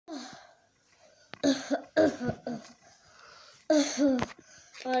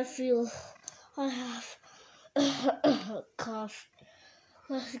I have cough.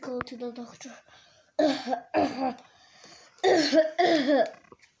 Let's go to the doctor.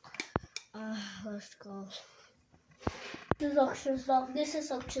 Let's go. This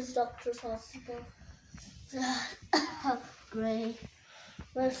is Akshaj's doctor's hospital. Great.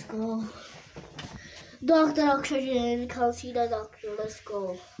 Let's go. Dr. Akshaj, come see the doctor. Let's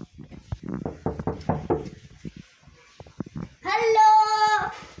go.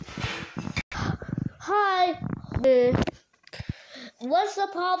 Hello. Hi. What's the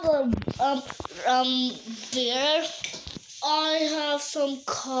problem? Dear, I have some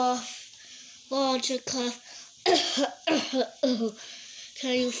cough, large cough.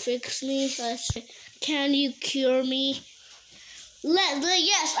 Can you fix me? Can you cure me?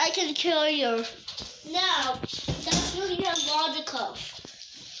 Yes, I can cure you. Now, that's really a large cough.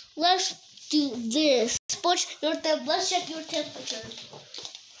 Let's do this. Let's check your temperature.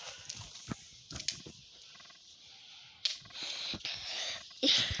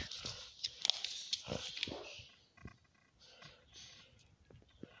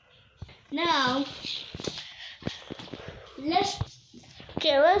 Now, let's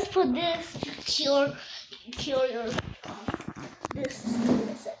put this to cure your cough. This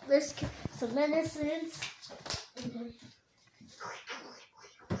some medicines.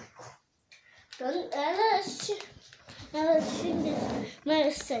 Let's drink this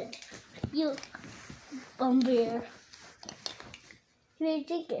medicine. You beer. You may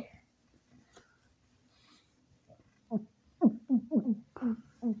drink it.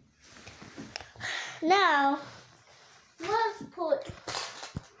 Now, let's put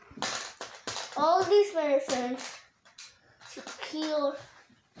all these medicines to cure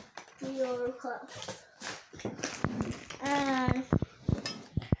your cough. And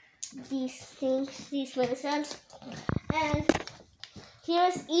these medicines. And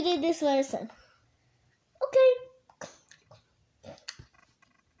here's eating this medicine. Okay.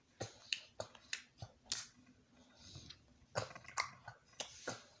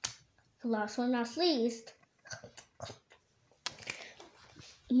 Last but not least.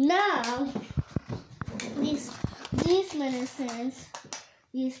 Now, these medicines,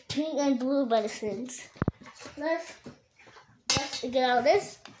 these pink and blue medicines. Let's get out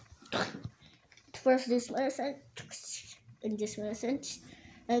this. First, this medicine and this medicine,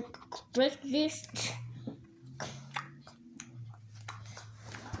 and break this.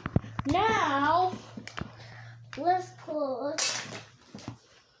 Now, let's put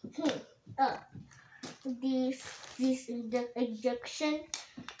this injection,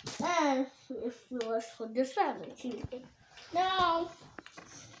 and if we was for this family. Now,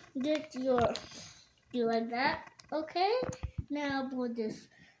 do like that, okay? Now put this.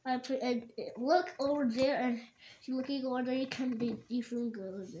 I put look over there, and you're looking over there. You feel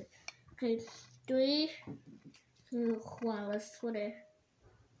good with it. Okay, 3, 2, 1. Let's put it.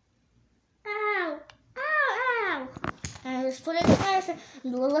 Ow! Ow! Ow! And let's put it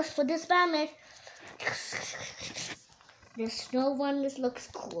in. Let's put this bandage. There's no one. This looks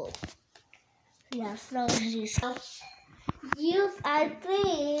cool. Yeah, so I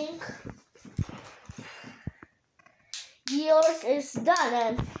think yours is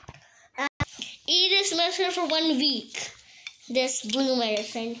done. And eat this medicine for 1 week. This blue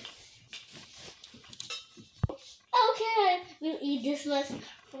medicine. Okay, we'll eat this medicine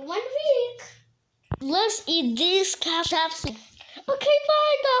for 1 week. Let's eat this capsule. Okay,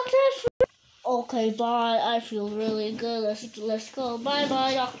 bye, doctor. Okay, bye. I feel really good. Let's go. Bye,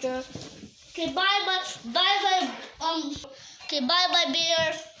 doctor. Okay, bye. Okay, bye,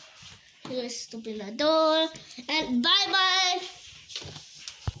 bear. Let's open the door and bye.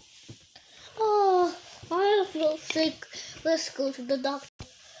 Oh, I feel sick. Let's go to the doctor.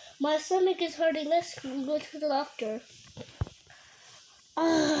 My stomach is hurting. Let's go to the doctor.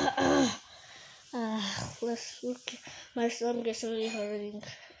 Let's look. My stomach is really hurting.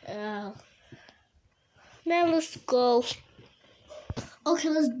 Now let's go. Okay,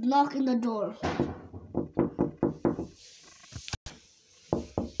 let's knock in the door.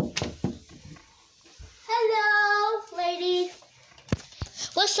 Hello, lady.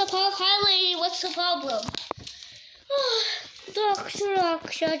 What's the problem? Hi, lady. What's the problem? Dr.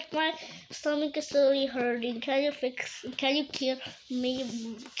 Akshaj, my stomach is really hurting. Can you cure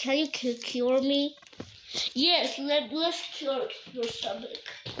me? Can you cure me? Yes, let's cure your stomach.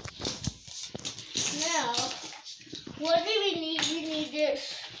 Now, what do we need? We need this.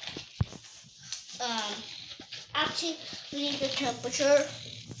 Actually, we need the temperature.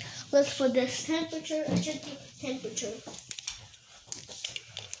 Let's put this temperature and check the temperature.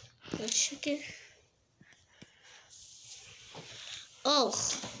 Let's check it. Oh,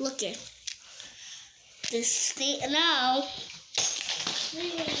 look at this thing now. We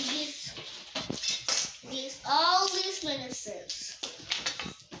need all these medicines.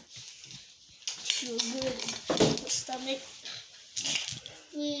 Too good. The stomach.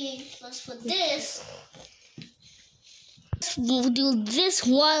 We must put this. We'll do this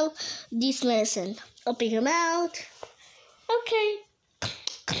while this medicine. Open your mouth. Okay.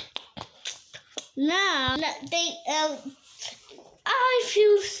 Now I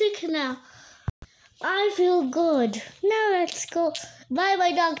feel sick now. I feel good. Now let's go. Bye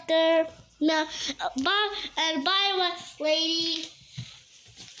bye, doctor. Now bye and bye my lady.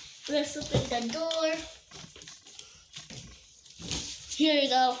 Let's open the door. Here you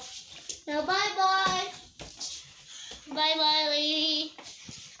go. Now bye bye. Bye bye, lady.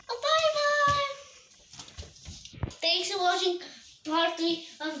 Bye bye. Thanks for watching part 3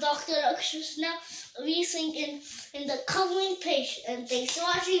 of Dr. Akshaj. Now we see in the coming page. And thanks for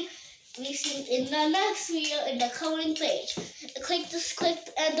watching. We see in the next video in the coming page. Click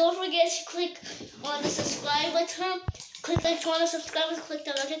and don't forget to click on the subscribe button. Click on the subscribe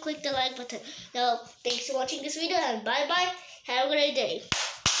button, click the like button. Now thanks for watching this video and bye bye. Have a great day.